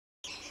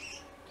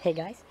Hey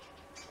guys,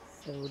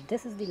 so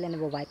this is the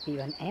Lenovo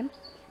P1M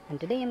and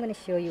today I'm going to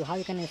show you how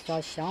you can install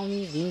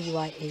Xiaomi's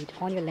MIUI 8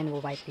 on your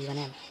Lenovo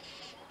P1M.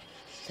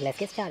 So let's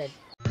get started.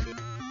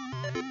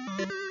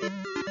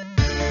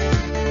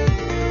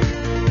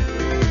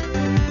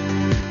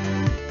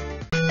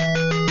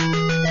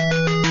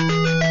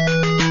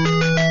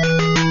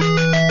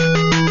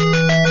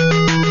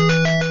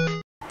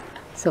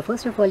 So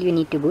first of all you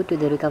need to boot to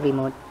the recovery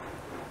mode.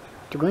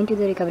 To go into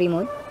the recovery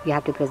mode, you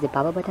have to press the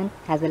power button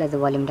as well as the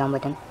volume down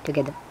button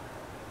together.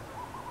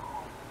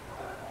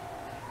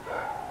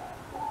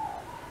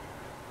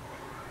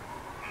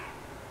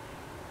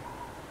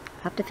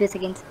 After few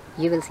seconds,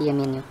 you will see a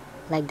menu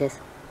like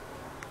this.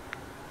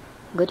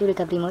 Go to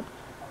recovery mode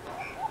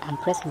and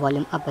press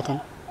volume up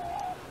button.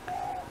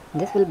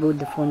 This will boot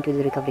the phone to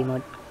the recovery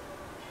mode.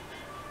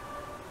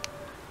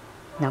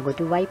 Now go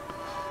to wipe,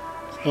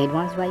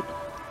 advanced wipe,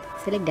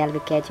 select dial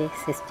with cache,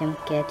 system,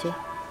 cache,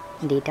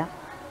 data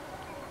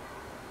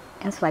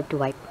and swipe to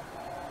wipe.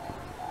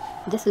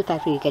 This will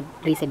factory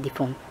reset the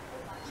phone.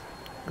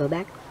 Go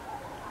back.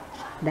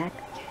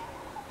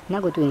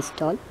 Now go to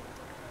install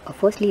or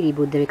firstly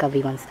reboot the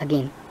recovery once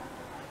again.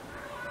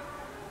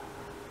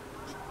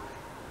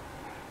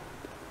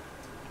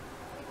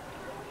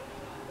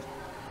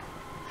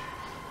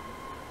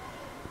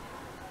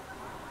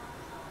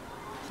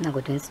 Now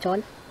go to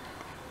install,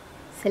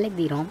 select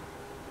the ROM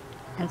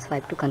and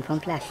swipe to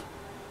confirm flash.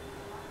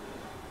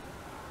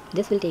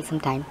 This will take some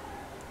time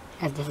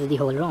as this is the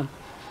whole ROM.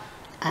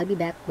 I'll be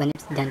back when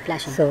it's done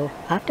flashing. So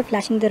after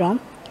flashing the ROM,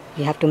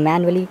 you have to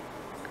manually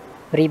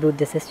reboot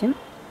the system.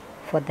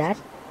 For that,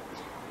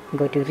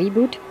 go to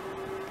reboot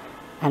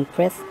and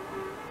press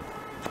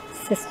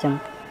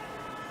system.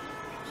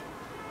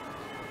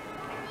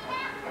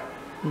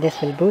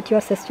 This will boot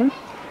your system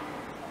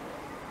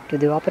to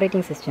the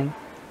operating system,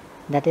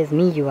 that is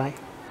MIUI.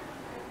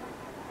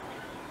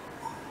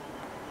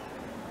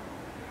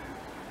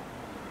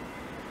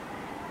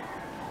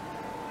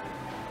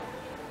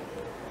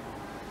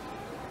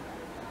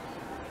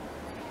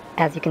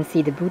 As you can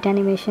see the boot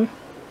animation.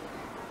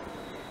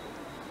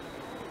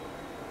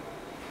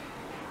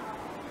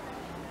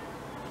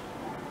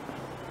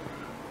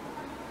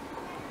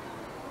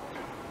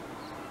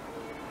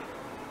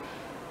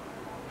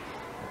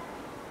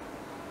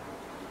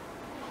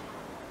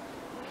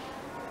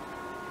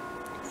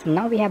 So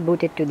now we have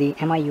booted to the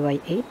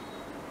MIUI 8.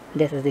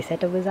 This is the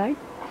setup wizard.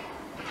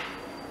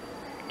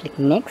 Click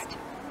next.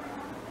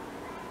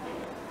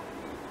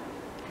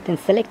 Then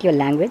select your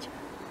language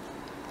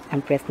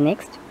and press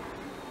next.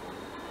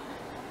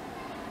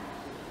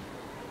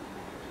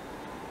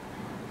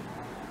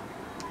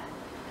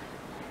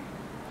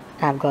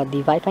 I've got the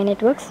Wi-Fi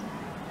networks.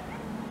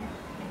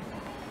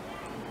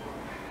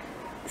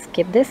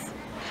 Skip this.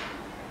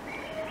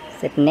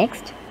 Set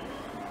next.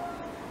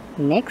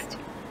 Next.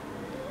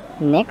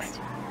 Next.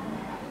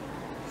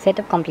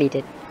 Setup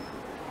completed.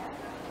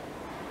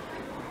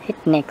 Hit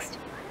next.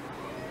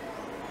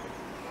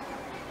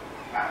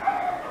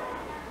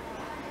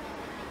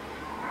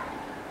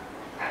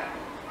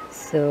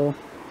 So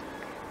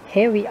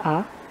here we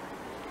are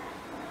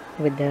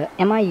with the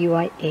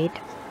MIUI 8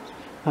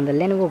 on the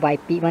Lenovo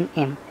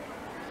P1M.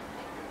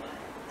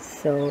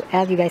 So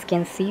as you guys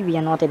can see, we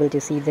are not able to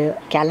see the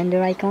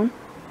calendar icon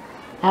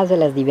as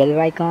well as the weather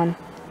icon,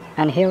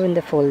 and here in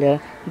the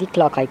folder the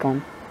clock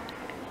icon.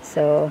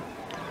 So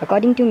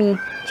according to me,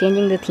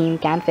 changing the theme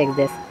can fix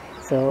this.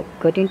 So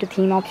go into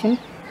theme option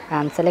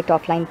and select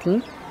offline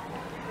theme.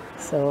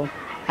 So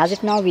as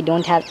of now we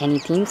don't have any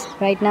themes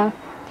right now,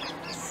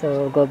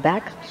 so go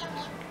back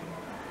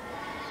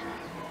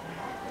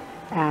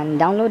and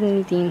download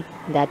any theme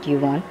that you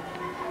want,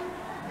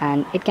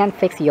 and it can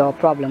fix your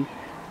problem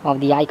of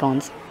the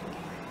icons.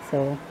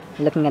 So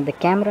looking at the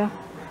camera,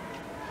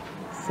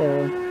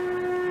 so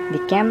the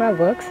camera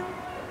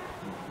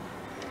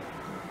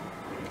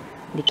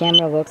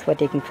works for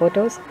taking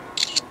photos.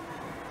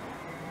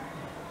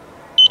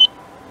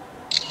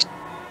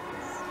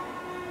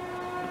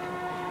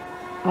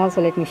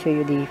 Also let me show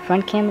you the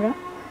front camera.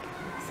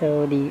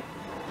 So the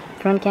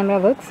front camera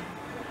works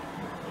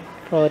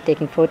for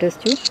taking photos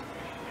too,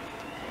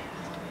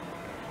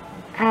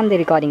 and the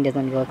recording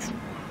doesn't work,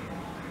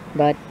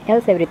 but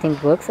else everything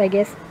works, I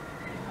guess.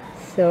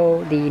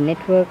 So the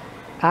network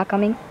are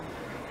coming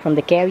from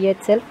the carrier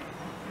itself,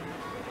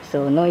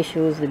 so no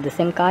issues with the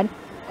SIM card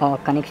or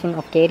connection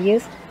of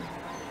carriers.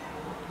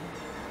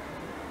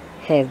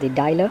 Here's the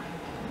dialer.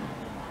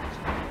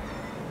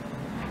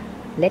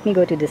 Let me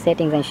go to the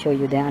settings and show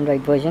you the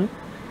Android version.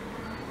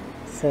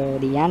 So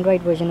the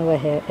Android version over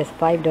here is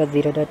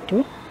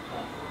 5.0.2.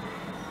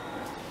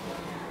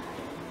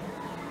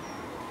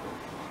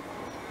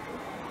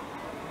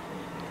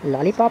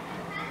 Lollipop,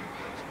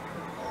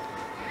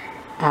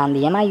 and the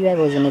MIUI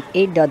version is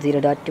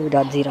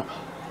 8.0.2.0.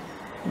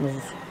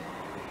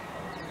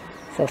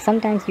 So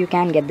sometimes you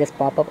can get this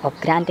pop-up of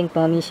granting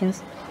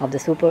permissions of the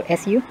Super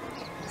SU.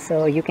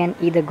 So you can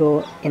either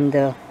go in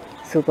the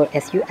Super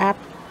SU app,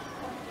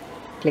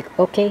 click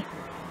OK,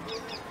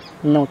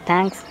 no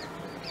thanks,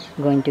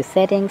 go into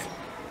settings,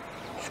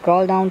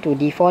 scroll down to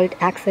default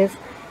access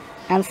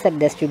and set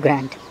this to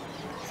grant.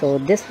 So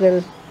this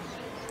will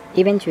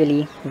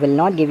eventually will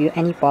not give you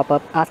any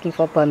pop-up asking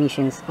for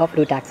permissions of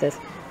root access.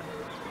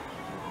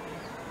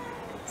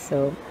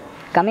 So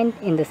comment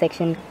in the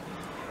section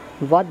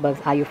what bugs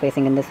are you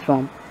facing in this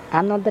ROM.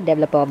 I'm not the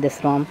developer of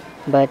this ROM,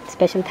 but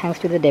special thanks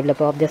to the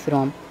developer of this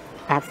ROM.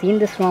 I've seen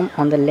this ROM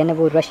on the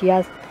Lenovo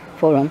Russia's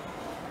forum.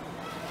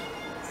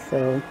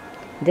 So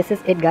this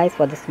is it guys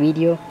for this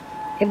video.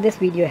 If this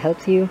video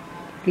helps you,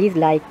 please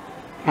like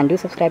and do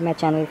subscribe my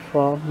channel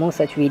for more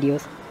such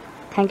videos.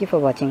 Thank you for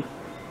watching.